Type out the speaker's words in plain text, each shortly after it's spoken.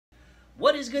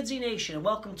What is good, Z Nation? And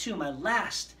welcome to my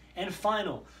last and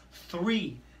final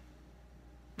part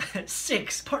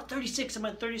 36 of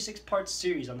my 36-part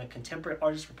series on the Contemporary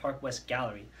Artists for Park West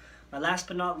Gallery. My last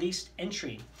but not least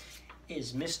entry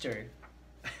is Mr.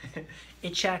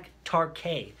 Itzchak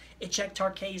Tarkay. Itzchak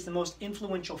Tarkay is the most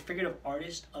influential figurative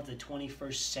artist of the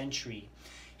 21st century.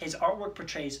 His artwork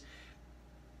portrays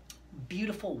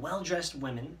beautiful, well-dressed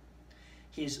women.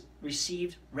 He has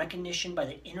received recognition by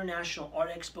the International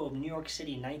Art Expo of New York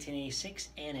City in 1986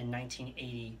 and in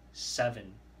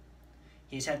 1987.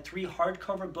 He's had 3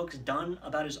 hardcover books done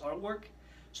about his artwork.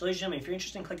 So ladies and gentlemen, if you're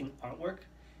interested in collecting artwork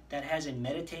that has a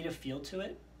meditative feel to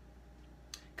it,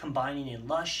 combining a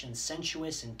lush and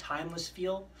sensuous and timeless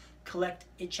feel, collect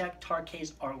Itzchak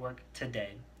Tarkay's artwork today.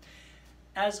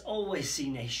 As always, Z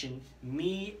Nation,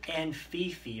 me and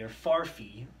Fifi, or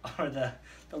Farfi, or the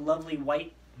lovely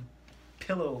white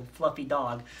pillow fluffy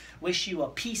dog, wish you a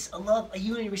peace, a love, a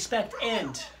unity, respect,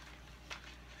 and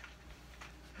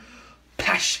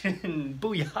passion.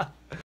 Booyah.